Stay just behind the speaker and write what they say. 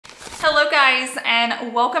guys,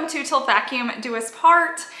 and welcome to Till Vacuum Do Us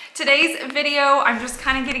Part. Today's video, I'm just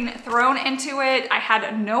kind of getting thrown into it. I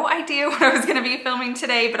had no idea what I was going to be filming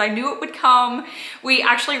today, but I knew it would come. We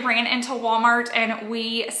actually ran into Walmart and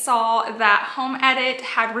we saw that Home Edit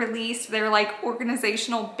had released their like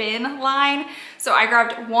organizational bin line. So I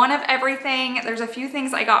grabbed one of everything. There's a few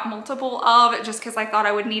things I got multiple of just because I thought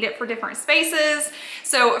I would need it for different spaces.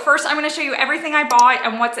 So first I'm going to show you everything I bought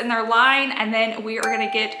and what's in their line, and then we are going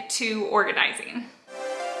to get to organizing.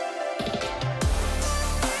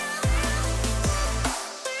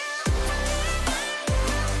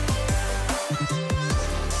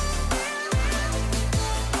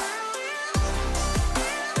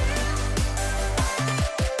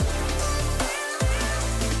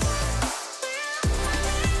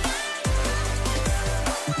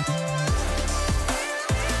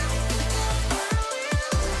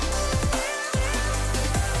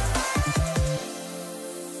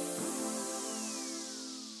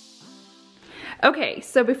 Okay,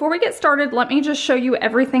 so before we get started, let me just show you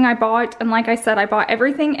everything I bought. And like I said, I bought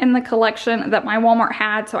everything in the collection that my Walmart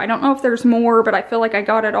had. So I don't know if there's more, but I feel like I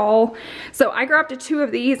got it all. So I grabbed two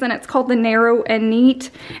of these and it's called the Narrow and Neat.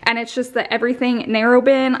 And it's just the everything narrow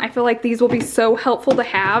bin. I feel like these will be so helpful to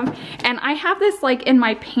have. And I have this like in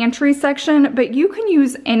my pantry section, but you can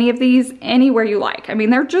use any of these anywhere you like. I mean,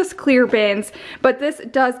 they're just clear bins, but this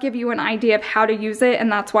does give you an idea of how to use it.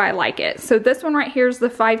 And that's why I like it. So this one right here is the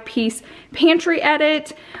 5-piece pantry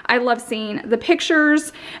edit. I love seeing the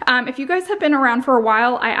pictures. If you guys have been around for a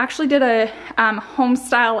while, I actually did a home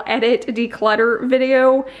style edit declutter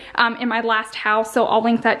video in my last house, so I'll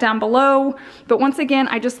link that down below. But once again,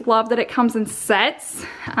 I just love that it comes in sets.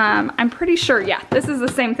 I'm pretty sure, yeah, this is the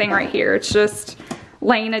same thing right here. It's just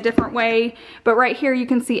laying a different way, but right here you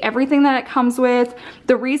can see everything that it comes with.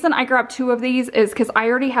 The reason I grabbed two of these is because I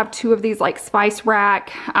already have two of these like spice rack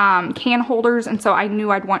can holders, and so I knew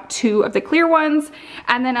I'd want two of the clear ones.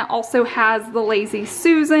 And then it also has the Lazy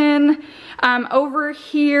Susan. Over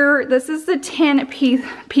here, this is the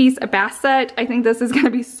 10-piece bath set. I think this is going to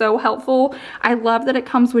be so helpful. I love that it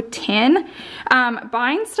comes with 10.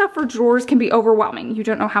 Buying stuff for drawers can be overwhelming. You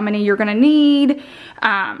don't know how many you're going to need.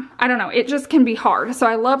 I don't know, it just can be hard. So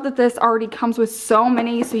I love that this already comes with so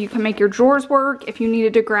many, so you can make your drawers work. If you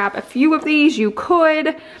needed to grab a few of these, you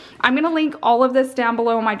could. I'm going to link all of this down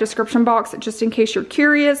below in my description box just in case you're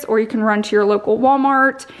curious, or you can run to your local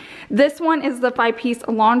Walmart. This one is the 5-piece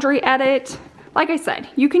laundry edit. Like I said,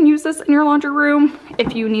 you can use this in your laundry room,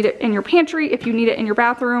 if you need it in your pantry, if you need it in your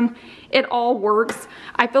bathroom. It all works.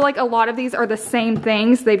 I feel like a lot of these are the same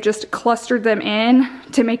things. They've just clustered them in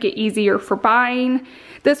to make it easier for buying.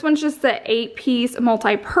 This one's just the 8-piece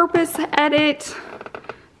multi-purpose edit.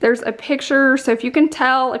 There's a picture, so if you can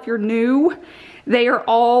tell, if you're new, they are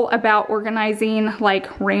all about organizing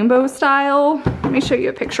like rainbow style. Let me show you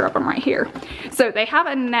a picture of them right here. So they have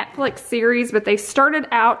a Netflix series, but they started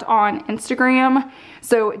out on Instagram.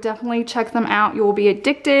 So definitely check them out. You will be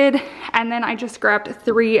addicted. And then I just grabbed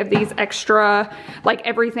 3 of these extra, like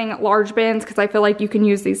everything large bins, because I feel like you can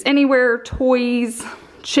use these anywhere. Toys,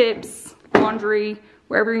 chips, laundry,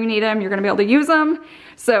 wherever you need them, you're gonna be able to use them.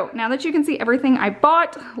 So now that you can see everything I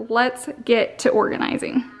bought, let's get to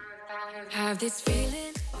organizing. Have this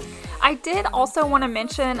feeling. I did also want to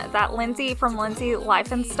mention that Lindsay from Lindsay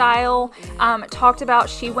Life and Style talked about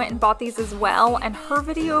she went and bought these as well, and her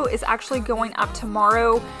video is actually going up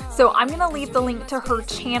tomorrow. So I'm going to leave the link to her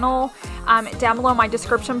channel down below in my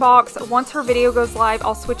description box. Once her video goes live,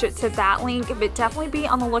 I'll switch it to that link, but definitely be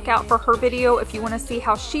on the lookout for her video if you want to see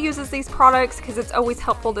how she uses these products, because it's always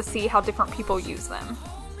helpful to see how different people use them.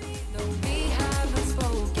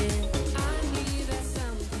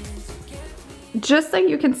 Just so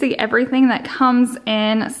you can see everything that comes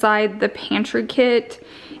inside the pantry kit,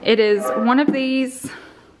 it is one of these,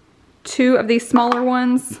 2 of these smaller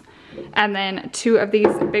ones, and then 2 of these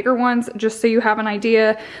bigger ones, just so you have an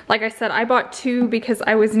idea. Like I said, I bought 2 because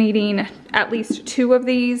I was needing at least 2 of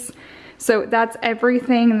these. So that's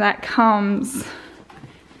everything that comes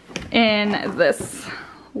in this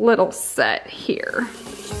little set here.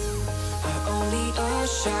 Only a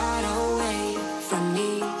shot away from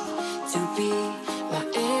me to be my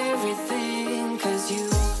everything, 'cause you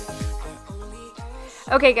are only.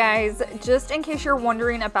 Okay guys, just in case you're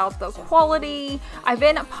wondering about the quality, I've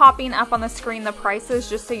been popping up on the screen the prices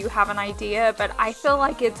just so you have an idea, but I feel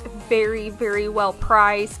like it's very, very well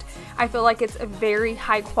priced. I feel like it's very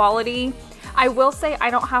high quality. I will say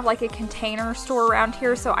I don't have like a container store around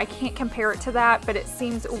here, so I can't compare it to that, but it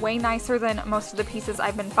seems way nicer than most of the pieces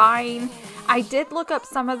I've been buying. I did look up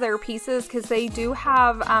some of their pieces because they do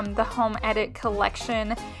have the Home Edit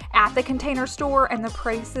collection at the Container Store, and the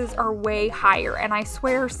prices are way higher, and I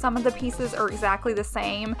swear some of the pieces are exactly the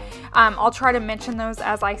same. I'll try to mention those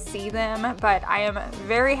as I see them, but I am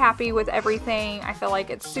very happy with everything. I feel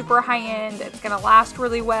like it's super high end, it's gonna last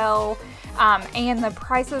really well, and the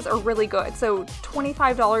prices are really good. So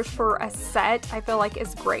 $25 for a set I feel like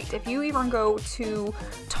is great. If you even go to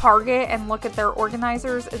Target and look at their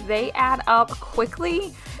organizers, they add up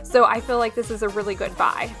quickly, so I feel like this is a really good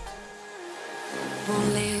buy.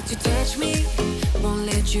 Won't let you touch me, won't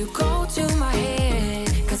let you go to my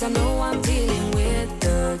head, 'cause I know I'm dealing with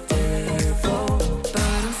the devil, but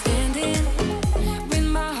I'm standing with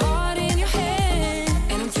my heart in your hand,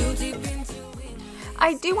 and I'm too deep into it.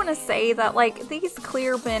 I do want to say that like these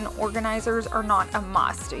clear bin organizers are not a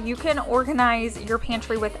must. You can organize your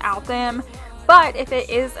pantry without them, but if it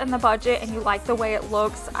is in the budget and you like the way it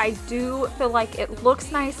looks, I do feel like it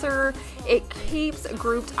looks nicer. It keeps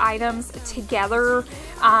grouped items together.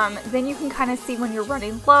 Then you can kind of see when you're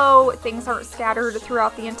running low, things aren't scattered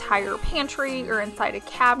throughout the entire pantry or inside a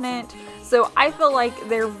cabinet. So I feel like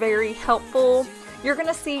they're very helpful. You're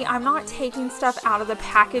gonna see I'm not taking stuff out of the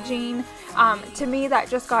packaging. To me, that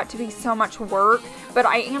just got to be so much work, but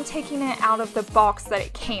I am taking it out of the box that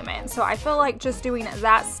it came in. So I feel like just doing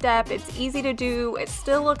that step, it's easy to do, it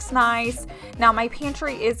still looks nice. Now my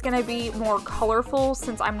pantry is gonna be more colorful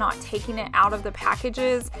since I'm not taking it out of the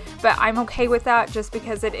packages, but I'm okay with that just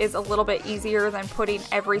because it is a little bit easier than putting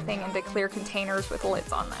everything into clear containers with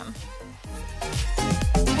lids on them.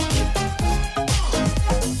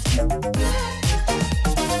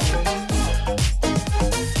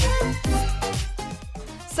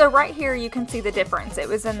 So right here you can see the difference. It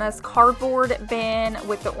was in this cardboard bin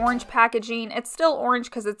with the orange packaging. It's still orange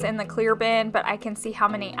because it's in the clear bin, but I can see how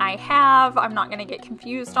many I have. I'm not going to get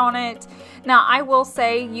confused on it. Now I will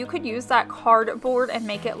say you could use that cardboard and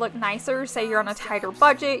make it look nicer. Say you're on a tighter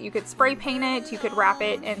budget, you could spray paint it, you could wrap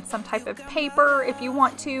it in some type of paper if you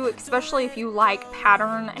want to, especially if you like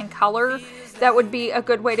pattern and color. That would be a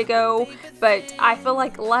good way to go, but I feel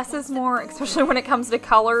like less is more, especially when it comes to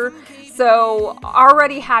color. So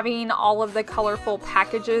already having all of the colorful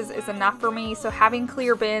packages is enough for me. So having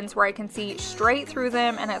clear bins where I can see straight through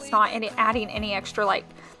them and it's not adding any extra like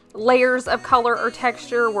layers of color or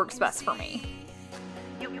texture works best for me.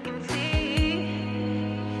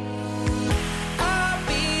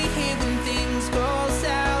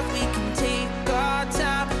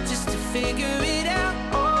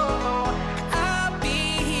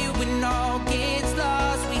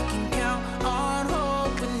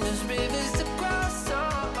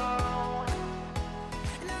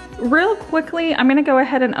 Real quickly, I'm going to go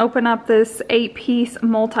ahead and open up this 8-piece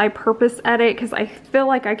multi-purpose edit because I feel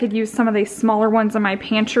like I could use some of these smaller ones in my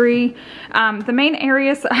pantry. The main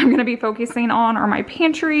areas I'm going to be focusing on are my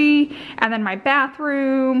pantry and then my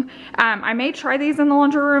bathroom. I may try these in the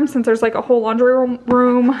laundry room since there's like a whole laundry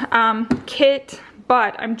room kit,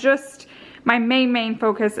 but my main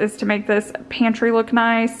focus is to make this pantry look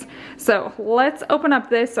nice. So let's open up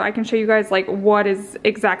this so I can show you guys like what is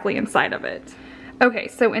exactly inside of it. Okay,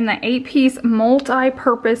 so in the 8-piece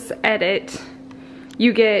multi-purpose edit,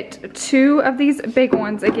 you get 2 of these big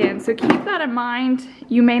ones again. So keep that in mind.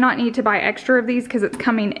 You may not need to buy extra of these because it's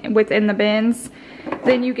coming within the bins.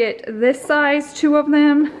 Then you get this size 2 of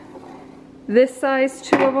them, this size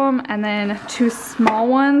 2 of them, and then 2 small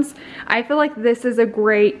ones. I feel like this is a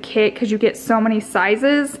great kit because you get so many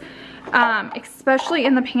sizes. Especially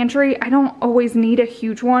in the pantry, I don't always need a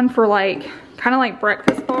huge one for like kind of like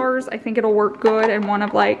breakfast bars. I think it'll work good in one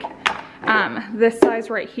of like this size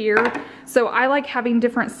right here. So I like having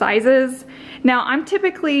different sizes. Now I'm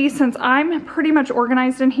typically, since I'm pretty much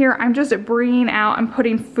organized in here, I'm just bringing out and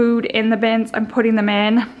putting food in the bins and putting them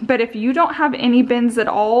in. But if you don't have any bins at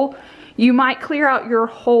all, you might clear out your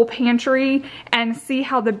whole pantry and see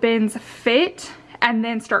how the bins fit and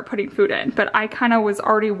then start putting food in. But I kind of was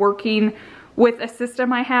already working with a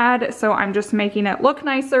system I had, so I'm just making it look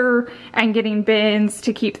nicer and getting bins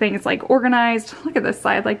to keep things like organized. Look at this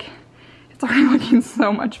side, like it's already looking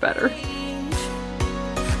so much better.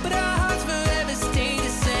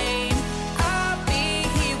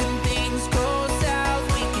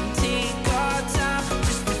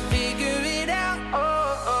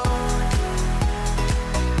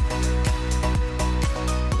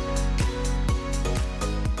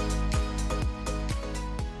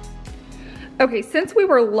 Okay, since we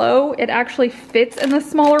were low, it actually fits in the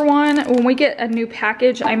smaller one. When we get a new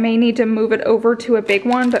package, I may need to move it over to a big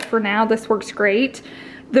one, but for now, this works great.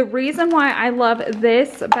 The reason why I love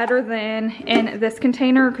this better than in this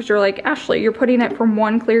container, because you're like, Ashley, you're putting it from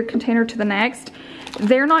one clear container to the next.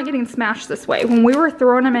 They're not getting smashed this way. When we were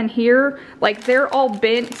throwing them in here, like they're all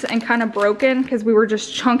bent and kind of broken because we were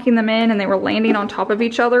just chunking them in and they were landing on top of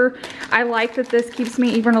each other. I like that this keeps me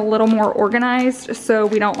even a little more organized so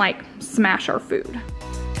we don't like smash our food.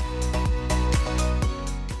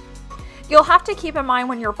 You'll have to keep in mind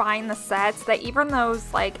when you're buying the sets that even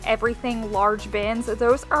those like everything large bins,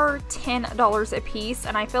 those are $10 a piece,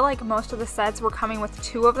 and I feel like most of the sets were coming with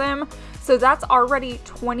 2 of them. So that's already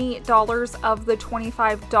 $20 of the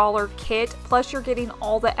 $25 kit, plus you're getting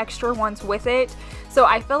all the extra ones with it. So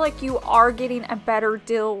I feel like you are getting a better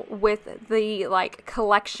deal with the like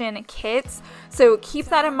collection kits. So keep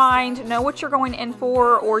that in mind, know what you're going in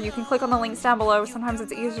for, or you can click on the links down below. Sometimes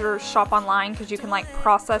it's easier to shop online because you can like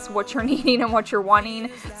process what you're needing and what you're wanting.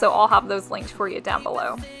 So I'll have those linked for you down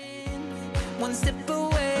below. One step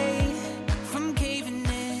away from caving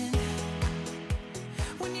in.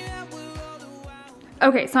 When you're out with all the wild.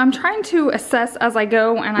 Okay, so I'm trying to assess as I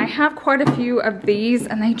go, and I have quite a few of these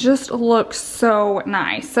and they just look so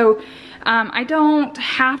nice. So I don't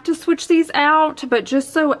have to switch these out, but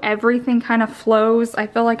just so everything kind of flows, I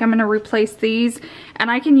feel like I'm going to replace these,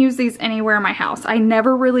 and I can use these anywhere in my house. I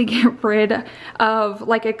never really get rid of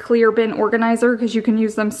like a clear bin organizer because you can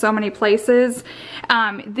use them so many places.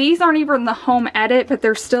 These aren't even the home edit, but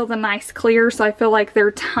they're still the nice clear, so I feel like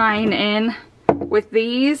they're tying in with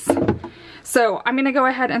these. So I'm going to go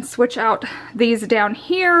ahead and switch out these down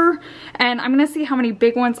here, and I'm going to see how many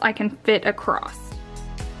big ones I can fit across.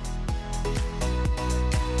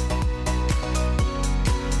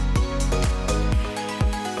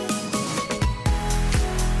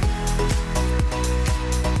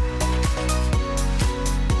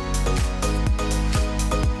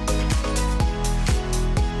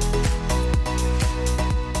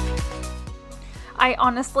 I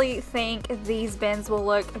honestly think these bins will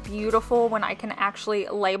look beautiful when I can actually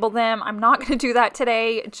label them. I'm not going to do that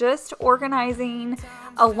today. Just organizing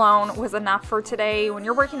alone was enough for today. When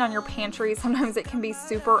you're working on your pantry, sometimes it can be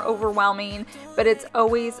super overwhelming, but it's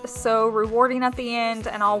always so rewarding at the end,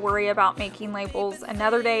 and I'll worry about making labels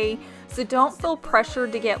another day. So don't feel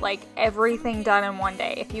pressured to get like everything done in one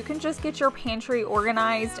day. If you can just get your pantry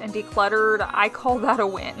organized and decluttered, I call that a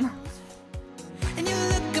win. And you're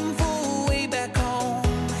looking for a way back home.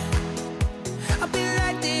 I'll be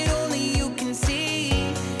like that only you can see.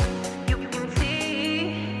 You can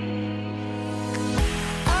see.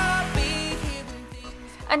 I'll be here when things.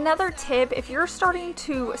 Another tip, if you're starting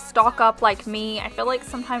to stock up like me, I feel like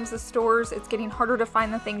sometimes the stores, it's getting harder to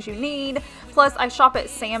find the things you need. Plus, I shop at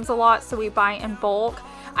Sam's a lot, so we buy in bulk.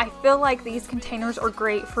 I feel like these containers are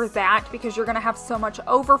great for that because you're going to have so much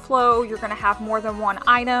overflow, you're going to have more than one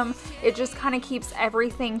item. It just kind of keeps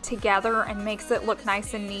everything together and makes it look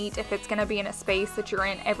nice and neat if it's going to be in a space that you're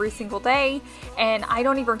in every single day. And I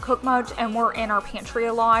don't even cook much, and we're in our pantry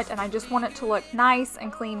a lot, and I just want it to look nice and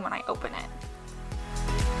clean when I open it.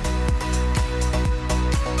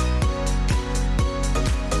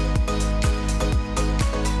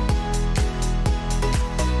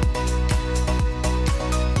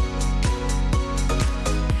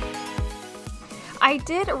 I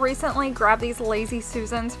did recently grab these Lazy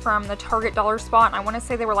Susans from the Target dollar spot, and I want to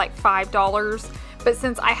say they were like $5, but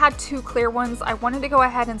since I had 2 clear ones, I wanted to go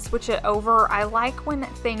ahead and switch it over. I like when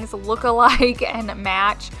things look alike and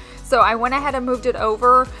match, so I went ahead and moved it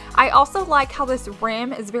over. I also like how this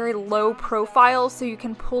rim is very low profile, so you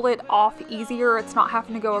can pull it off easier. It's not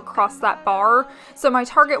having to go across that bar. So my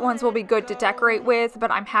Target ones will be good to decorate with, but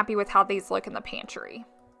I'm happy with how these look in the pantry.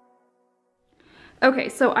 Okay,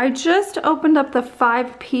 so I just opened up the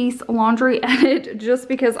 5-piece laundry edit just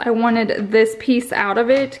because I wanted this piece out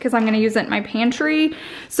of it because I'm going to use it in my pantry.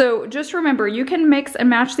 So just remember, you can mix and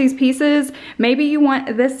match these pieces. Maybe you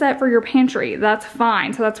want this set for your pantry. That's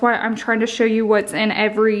fine. So that's why I'm trying to show you what's in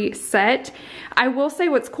every set. I will say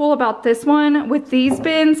what's cool about this one with these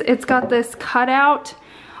bins, it's got this cutout.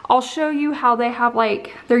 I'll show you how they have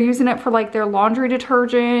like, they're using it for like their laundry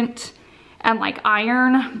detergent and like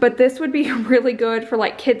iron, but this would be really good for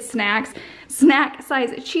like kids snacks, snack size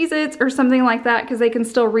Cheez-Its or something like that, because they can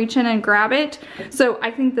still reach in and grab it. So I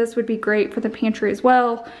think this would be great for the pantry as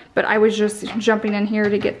well, but I was just jumping in here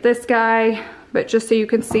to get this guy. But just so you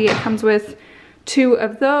can see, it comes with 2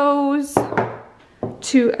 of those,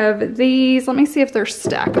 2 of these. Let me see if they're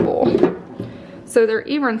stackable. So they're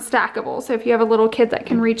even stackable. So if you have a little kid that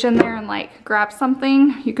can reach in there and like grab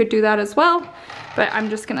something, you could do that as well. But I'm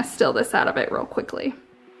just gonna still this out of it real quickly.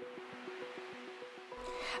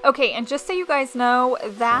 Okay, and just so you guys know,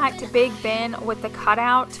 that big bin with the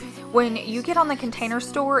cutout, when you get on the Container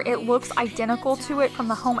Store, it looks identical to it from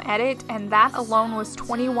the Home Edit, and that alone was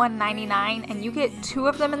 $21.99, and you get 2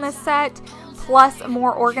 of them in this set, plus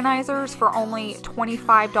more organizers for only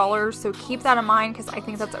 $25, so keep that in mind because I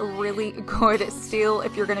think that's a really good steal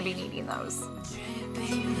if you're going to be needing those.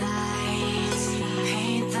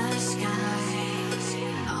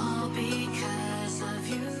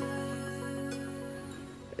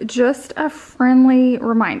 Just a friendly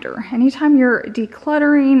reminder, anytime you're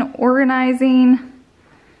decluttering, organizing,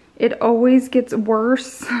 it always gets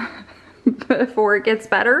worse before it gets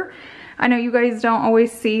better. I know you guys don't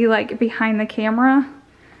always see like behind the camera,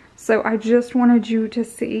 so I just wanted you to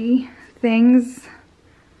see things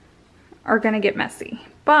are gonna get messy.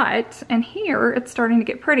 But in here, it's starting to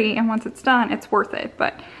get pretty, and once it's done, it's worth it.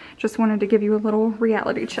 But just wanted to give you a little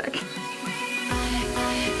reality check.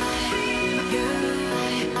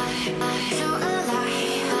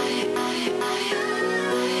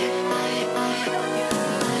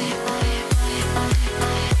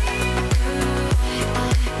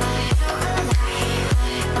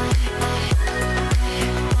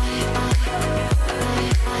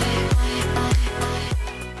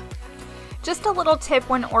 Just a little tip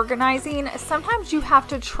when organizing, sometimes you have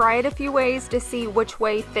to try it a few ways to see which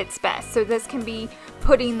way fits best. So this can be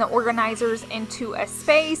putting the organizers into a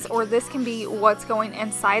space, or this can be what's going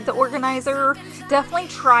inside the organizer. Definitely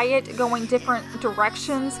try it going different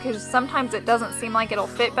directions, because sometimes it doesn't seem like it'll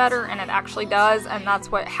fit better and it actually does, and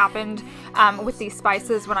that's what happened with these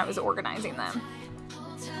spices when I was organizing them.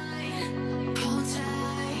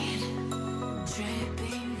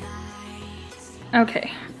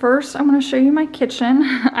 Okay, first I'm going to show you my kitchen.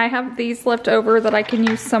 I have these left over that I can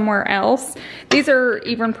use somewhere else. These are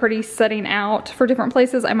even pretty setting out for different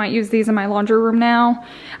places. I might use these in my laundry room now.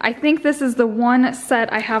 I think this is the one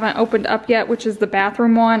set I haven't opened up yet, which is the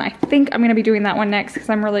bathroom one. I think I'm going to be doing that one next because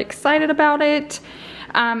I'm really excited about it.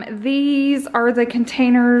 These are the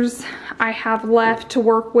containers I have left to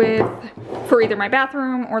work with for either my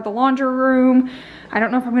bathroom or the laundry room. I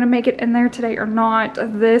don't know if I'm going to make it in there today or not.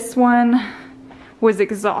 This one was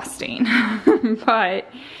exhausting, but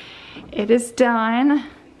it is done.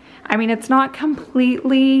 I mean, it's not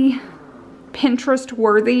completely Pinterest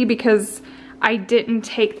worthy because I didn't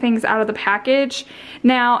take things out of the package.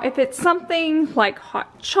 Now, if it's something like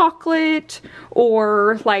hot chocolate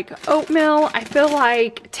or like oatmeal, I feel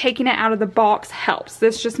like taking it out of the box helps.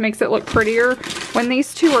 This just makes it look prettier. When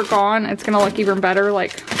these two are gone, it's gonna look even better,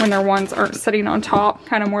 like when their ones aren't sitting on top,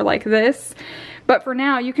 kind of more like this. But for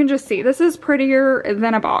now, you can just see this is prettier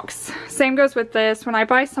than a box. Same goes with this. When I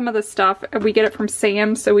buy some of the stuff, we get it from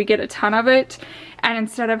Sam's, so we get a ton of it. And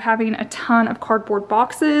instead of having a ton of cardboard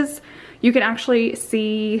boxes, you can actually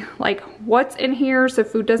see like what's in here so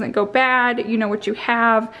food doesn't go bad. You know what you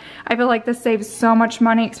have. I feel like this saves so much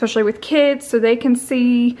money, especially with kids, so they can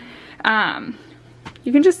see.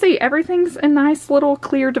 You can just see everything's in nice little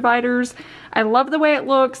clear dividers. I love the way it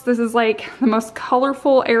looks. This is like the most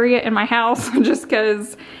colorful area in my house just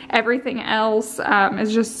because everything else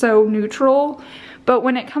is just so neutral. But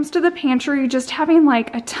when it comes to the pantry, just having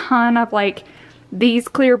like a ton of like these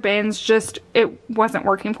clear bins, just it wasn't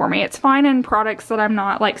working for me. It's fine in products that I'm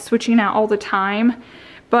not like switching out all the time,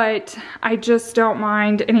 but I just don't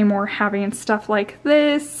mind anymore having stuff like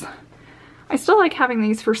this. I still like having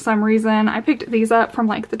these for some reason. I picked these up from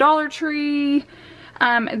like the Dollar Tree.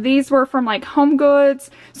 These were from like Home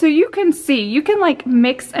Goods. So you can see, you can like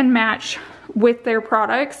mix and match with their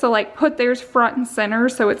products. So like put theirs front and center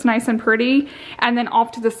so it's nice and pretty. And then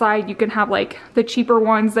off to the side you can have like the cheaper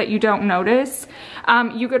ones that you don't notice.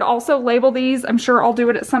 You could also label these. I'm sure I'll do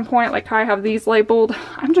it at some point, like I have these labeled.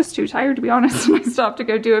 I'm just too tired to be honest. I still have to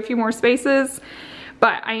go do a few more spaces.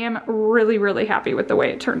 But I am really, really happy with the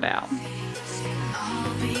way it turned out.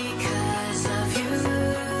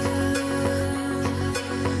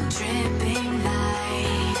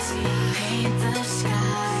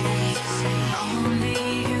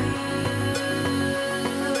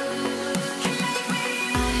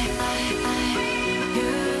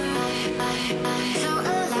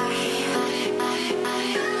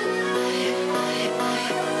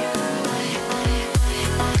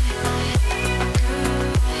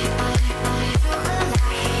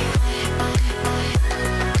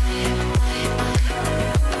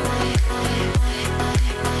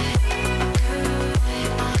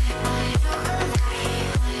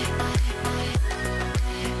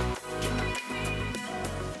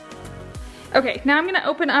 Okay, now I'm gonna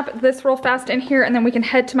open up this real fast in here and then we can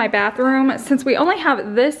head to my bathroom. Since we only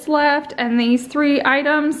have this left and these 3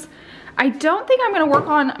 items, I don't think I'm gonna work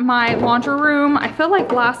on my laundry room. I feel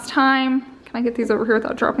like last time, can I get these over here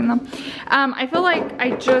without dropping them? I feel like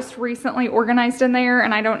I just recently organized in there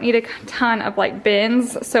and I don't need a ton of like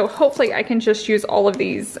bins. So hopefully I can just use all of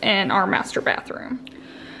these in our master bathroom.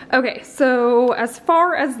 Okay, so as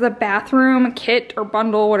far as the bathroom kit or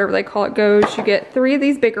bundle, whatever they call it, goes, you get 3 of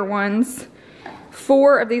these bigger ones,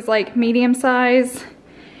 4 of these like medium size,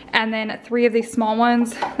 and then 3 of these small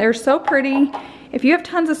ones. They're so pretty. If you have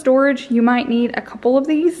tons of storage, you might need a couple of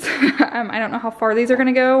these. I don't know how far these are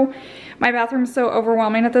gonna go. My bathroom's so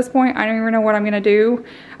overwhelming at this point, I don't even know what I'm gonna do.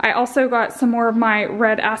 I also got some more of my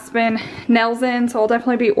red Aspen nails in, so I'll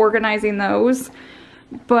definitely be organizing those.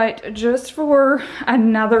 But just for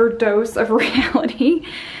another dose of reality,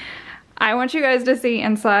 I want you guys to see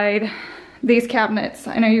inside these cabinets.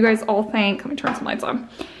 I know you guys all think, let me turn some lights on,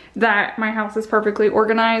 that my house is perfectly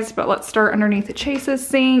organized, but let's start underneath Chase's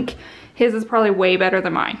sink. His is probably way better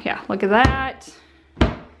than mine. Yeah, look at that.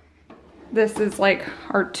 This is like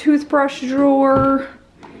our toothbrush drawer.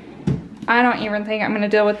 I don't even think I'm gonna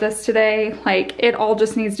deal with this today. Like, it all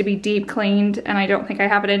just needs to be deep cleaned and I don't think I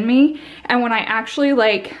have it in me. And when I actually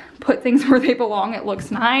like put things where they belong, it looks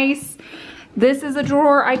nice. This is a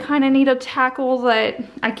drawer I kind of need to tackle that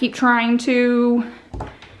I keep trying to.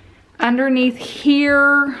 Underneath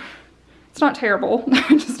here, it's not terrible.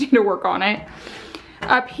 I just need to work on it.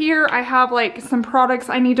 Up here, I have like some products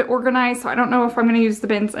I need to organize, so I don't know if I'm gonna use the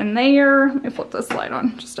bins in there. Let me flip this light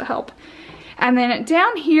on just to help. And then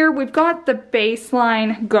down here, we've got the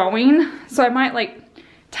baseline going, so I might like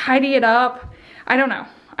tidy it up. I don't know.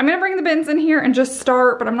 I'm gonna bring the bins in here and just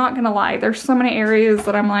start, but I'm not gonna lie. There's so many areas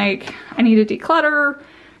that I'm like, I need to declutter.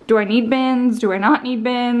 Do I need bins? Do I not need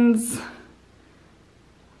bins?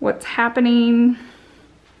 What's happening?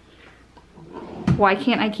 Why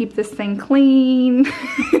can't I keep this thing clean?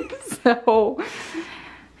 So,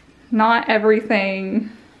 not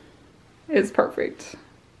everything is perfect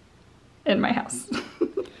in my house.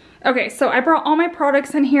 Okay, so I brought all my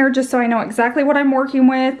products in here just so I know exactly what I'm working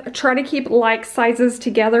with. I try to keep like sizes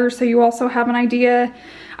together so you also have an idea.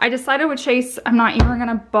 I decided with Chase, I'm not even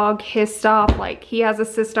gonna bug his stuff. Like, he has a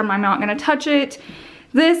system, I'm not gonna touch it.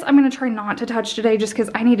 This, I'm gonna try not to touch today just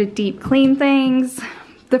because I need to deep clean things.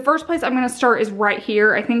 The first place I'm gonna start is right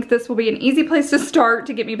here. I think this will be an easy place to start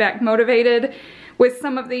to get me back motivated with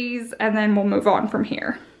some of these, and then we'll move on from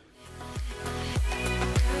here.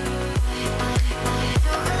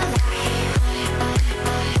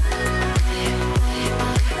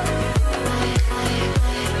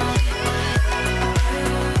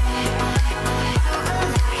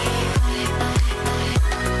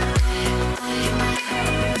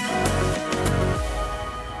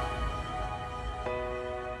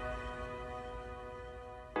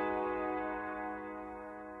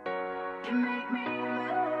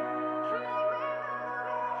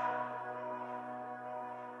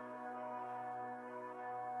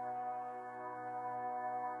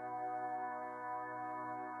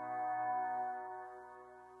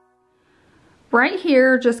 Right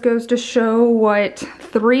here just goes to show what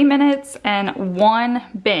 3 minutes and 1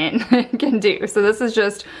 bin can do. So this is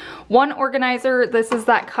just one organizer. This is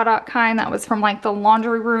that cutout kind that was from like the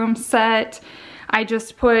laundry room set. I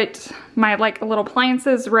just put my like little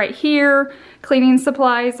appliances right here, cleaning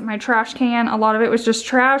supplies, my trash can. A lot of it was just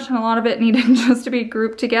trash and a lot of it needed just to be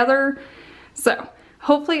grouped together. So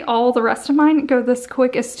hopefully all the rest of mine go this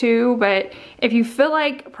quick as too, but if you feel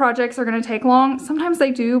like projects are gonna take long, sometimes they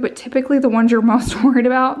do, but typically the ones you're most worried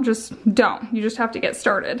about just don't. You just have to get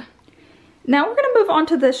started. Now we're gonna move on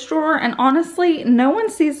to this drawer, and honestly, no one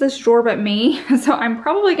sees this drawer but me, so I'm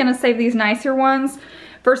probably gonna save these nicer ones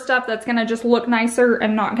for stuff that's gonna just look nicer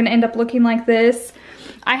and not gonna end up looking like this.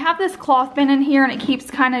 I have this cloth bin in here and it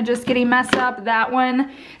keeps kind of just getting messed up. That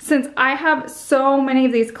one, since I have so many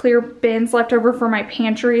of these clear bins left over for my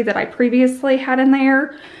pantry that I previously had in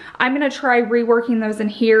there, I'm gonna try reworking those in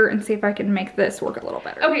here and see if I can make this work a little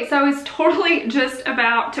better. Okay, so I was totally just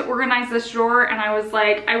about to organize this drawer and I was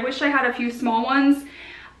like, I wish I had a few small ones.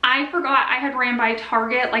 I forgot I had ran by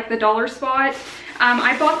Target, like the dollar spot.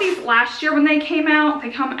 I bought these last year when they came out.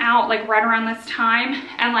 They come out like right around this time.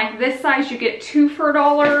 And like this size, you get 2 for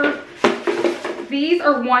 $1. These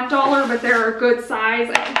are $1, but they're a good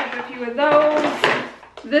size. I picked up a few of those.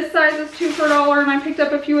 This size is 2 for $1 and I picked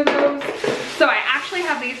up a few of those. So I actually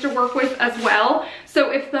have these to work with as well.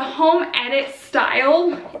 So if the home edit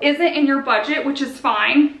style isn't in your budget, which is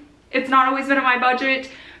fine, it's not always been in my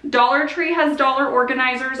budget, Dollar Tree has dollar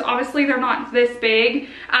organizers. Obviously they're not this big.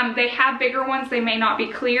 They have bigger ones, they may not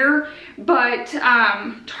be clear, but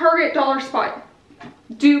Target, Dollar Spot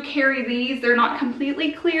do carry these. They're not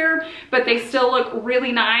completely clear, but they still look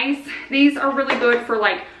really nice. These are really good for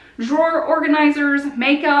like drawer organizers,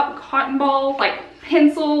 makeup, cotton ball, like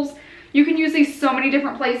pencils. You can use these so many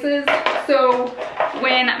different places. So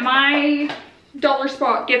when my Dollar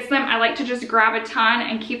Spot gets them, I like to just grab a ton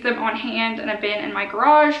and keep them on hand in a bin in my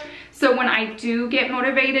garage. So when I do get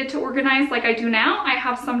motivated to organize like I do now, I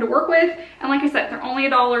have some to work with. And like I said, they're only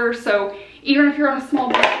 $1, so even if you're on a small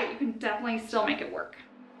budget, you can definitely still make it work.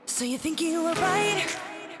 So you think you were right?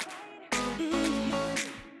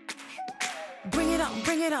 Bring it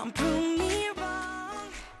on, prove me wrong.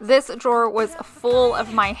 This drawer was full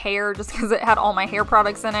of my hair just because it had all my hair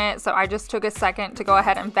products in it, so I just took a second to go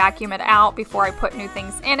ahead and vacuum it out before I put new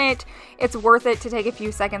things in it. It's worth it to take a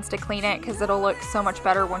few seconds to clean it because it'll look so much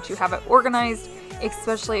better once you have it organized,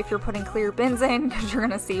 especially if you're putting clear bins in, because you're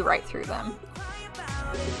going to see right through them.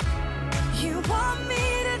 You want me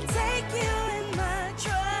to take you in my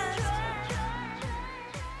trust.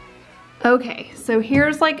 Okay, so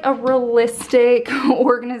here's like a realistic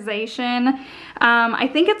organization. I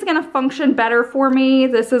think it's gonna function better for me.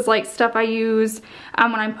 This is like stuff I use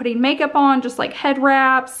when I'm putting makeup on, just like head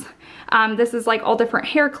wraps. This is like all different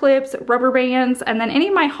hair clips, rubber bands, and then any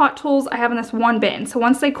of my hot tools I have in this one bin. So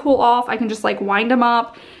once they cool off, I can just like wind them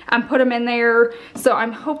up and put them in there. So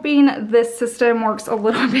I'm hoping this system works a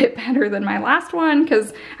little bit better than my last one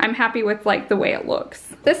because I'm happy with like the way it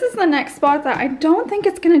looks. This is the next spot that I don't think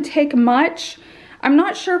it's gonna take much. I'm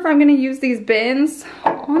not sure if I'm gonna use these bins.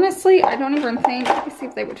 Honestly, I don't even think, let me see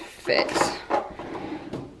if they would fit.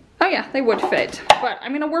 Oh yeah, they would fit, but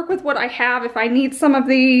I'm gonna work with what I have. If I need some of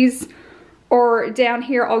these or down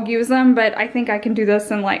here, I'll use them, but I think I can do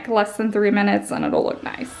this in like less than 3 minutes and it'll look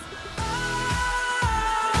nice.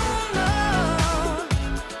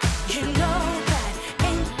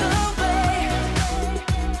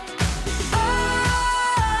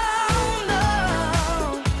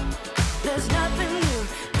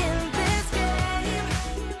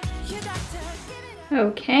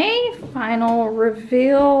 Okay, final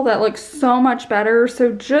reveal. That looks so much better.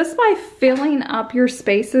 So just by filling up your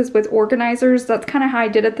spaces with organizers, that's kind of how I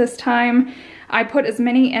did it this time. I put as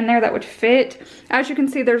many in there that would fit. As you can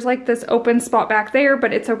see, there's like this open spot back there,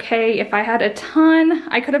 but it's okay. If I had a ton,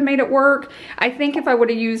 I could have made it work. I think if I would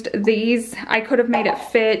have used these, I could have made it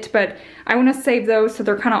fit, but I want to save those so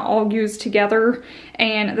they're kind of all used together.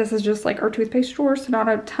 And this is just like our toothpaste drawer, so not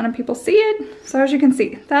a ton of people see it. So as you can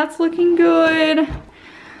see, that's looking good.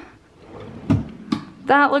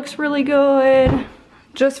 That looks really good.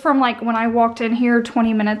 Just from like when I walked in here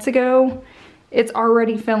 20 minutes ago, it's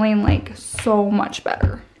already feeling like so much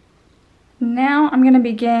better. Now I'm gonna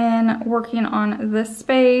begin working on this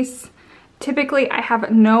space. Typically I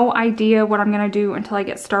have no idea what I'm gonna do until I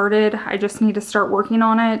get started. I just need to start working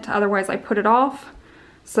on it, otherwise I put it off.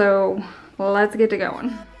 So let's get to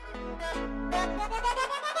going.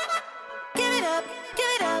 Give it up.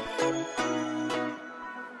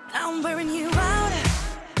 I'm wearing you out.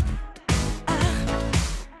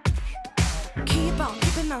 Keep on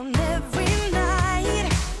keeping on every night.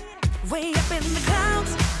 Way up in the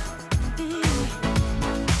clouds.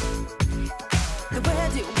 Where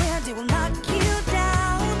do knock you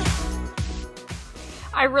down?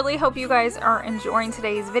 I really hope you guys are enjoying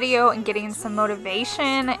today's video and getting some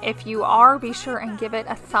motivation. If you are, be sure and give it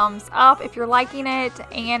a thumbs up if you're liking it.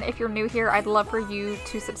 And if you're new here, I'd love for you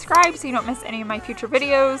to subscribe so you don't miss any of my future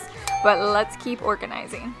videos. But let's keep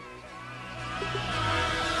organizing.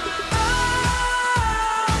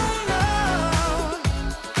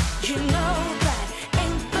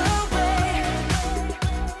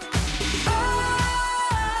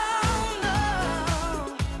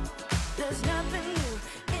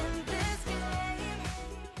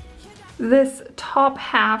 This top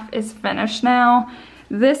half is finished now.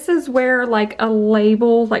 This is where like a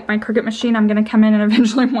label, like my Cricut machine, I'm gonna come in and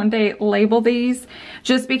eventually one day label these,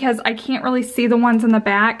 just because I can't really see the ones in the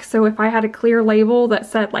back. So if I had a clear label that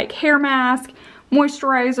said like hair mask,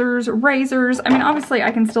 moisturizers, razors, I mean obviously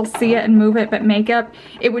I can still see it and move it, but makeup,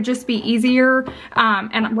 it would just be easier.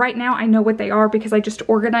 And right now I know what they are because I just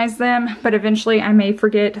organized them, but eventually I may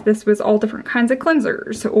forget this was all different kinds of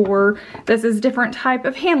cleansers, or this is different type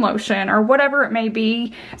of hand lotion, or whatever it may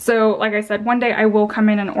be. So like I said, one day I will come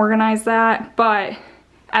in and organize that, but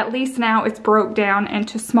at least now it's broke down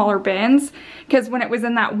into smaller bins, because when it was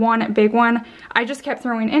in that one big one, I just kept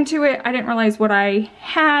throwing into it. I didn't realize what I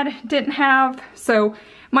didn't have. So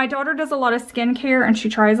my daughter does a lot of skincare and she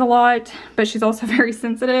tries a lot, but she's also very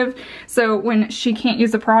sensitive. So when she can't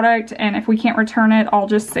use the product and if we can't return it, I'll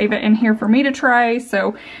just save it in here for me to try.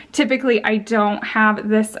 So typically I don't have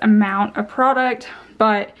this amount of product,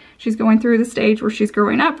 but she's going through the stage where she's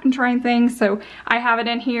growing up and trying things, so I have it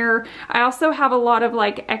in here. I also have a lot of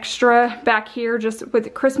like extra back here just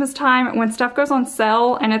with Christmas time. When stuff goes on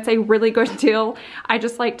sale and it's a really good deal, I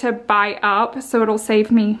just like to buy up so it'll save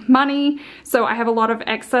me money. So I have a lot of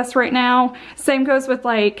excess right now. Same goes with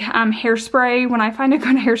like hairspray. When I find a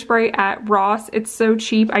good hairspray at Ross, it's so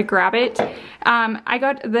cheap, I grab it. I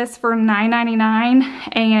got this for $9.99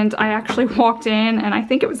 and I actually walked in and I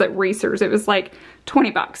think it was at Reese's. It was like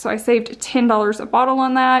 20 bucks. So I saved $10 a bottle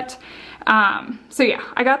on that. So yeah,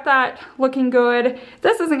 I got that looking good.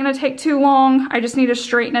 This isn't gonna take too long. I just need to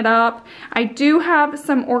straighten it up. I do have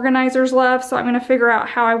some organizers left, so I'm gonna figure out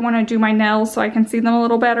how I wanna do my nails so I can see them a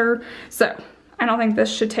little better. So I don't think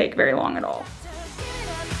this should take very long at all.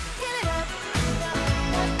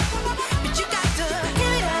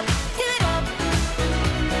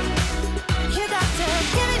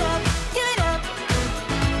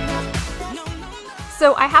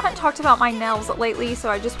 So I haven't talked about my nails lately, so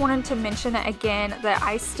I just wanted to mention it again that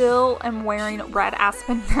I still am wearing red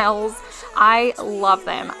Aspen nails. I love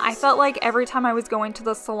them. I felt like every time I was going to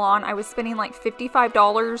the salon, I was spending like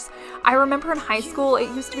 $55. I remember in high school, it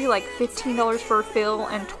used to be like $15 for a fill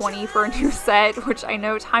and $20 for a new set, which I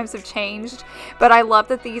know times have changed, but I love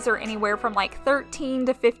that these are anywhere from like $13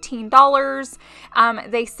 to $15.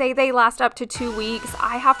 They say they last up to 2 weeks.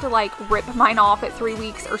 I have to like rip mine off at 3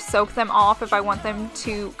 weeks or soak them off if I want them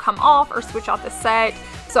to come off or switch out the set.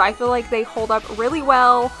 So I feel like they hold up really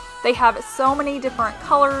well. They have so many different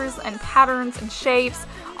colors and patterns and shapes.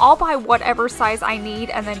 I'll buy whatever size I need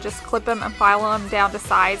and then just clip them and file them down to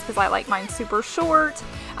size because I like mine super short.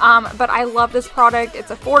 But I love this product. It's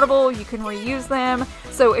affordable. You can reuse them.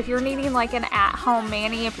 So if you're needing like an at-home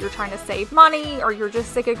mani, if you're trying to save money or you're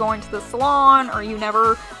just sick of going to the salon or you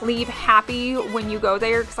never leave happy when you go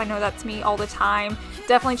there, because I know that's me all the time,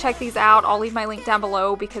 definitely check these out. I'll leave my link down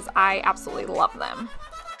below because I absolutely love them.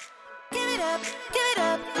 Give it up, give it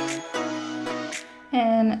up.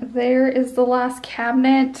 And there is the last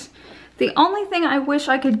cabinet. The only thing I wish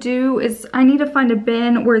I could do is I need to find a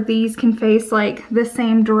bin where these can face like the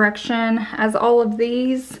same direction as all of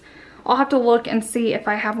these. I'll have to look and see if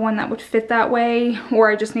I have one that would fit that way, or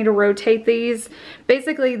I just need to rotate these.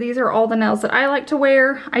 Basically, these are all the nails that I like to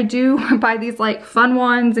wear. I do buy these like fun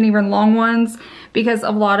ones and even long ones because a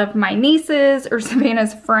lot of my nieces or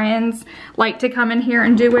Savannah's friends like to come in here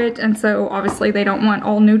and do it, and so obviously they don't want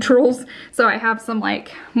all neutrals. So I have some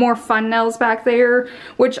like more fun nails back there,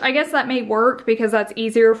 which I guess that may work because that's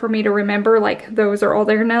easier for me to remember, like those are all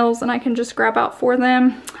their nails and I can just grab out for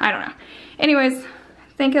them. I don't know. Anyways,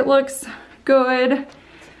 I think it looks good.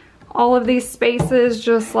 All of these spaces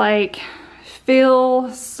just like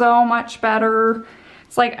feel so much better.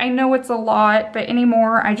 It's like, I know it's a lot, but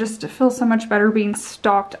anymore I just feel so much better being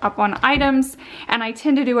stocked up on items. And I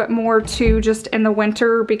tend to do it more too just in the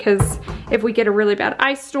winter, because if we get a really bad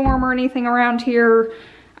ice storm or anything around here,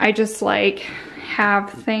 I just like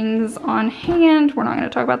have things on hand. We're not going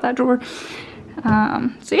to talk about that drawer.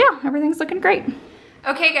 So yeah, everything's looking great.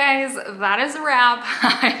 Okay guys, that is a wrap.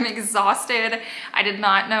 I'm exhausted. I did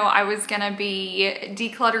not know I was gonna be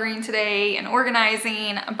decluttering today and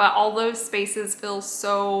organizing, but all those spaces feel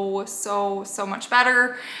so much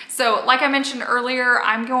better. So like I mentioned earlier,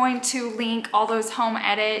 I'm going to link all those home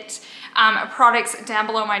edit products down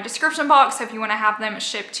below my description box. So if you want to have them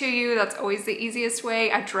shipped to you, that's always the easiest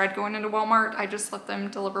way. I dread going into Walmart. I just let them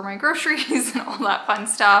deliver my groceries and all that fun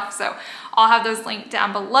stuff. So I'll have those linked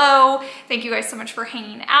down below. Thank you guys so much for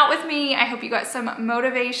hanging out with me. I hope you got some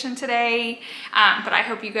motivation today, but I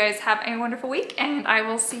hope you guys have a wonderful week and I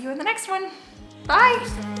will see you in the next one.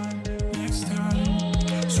 Bye.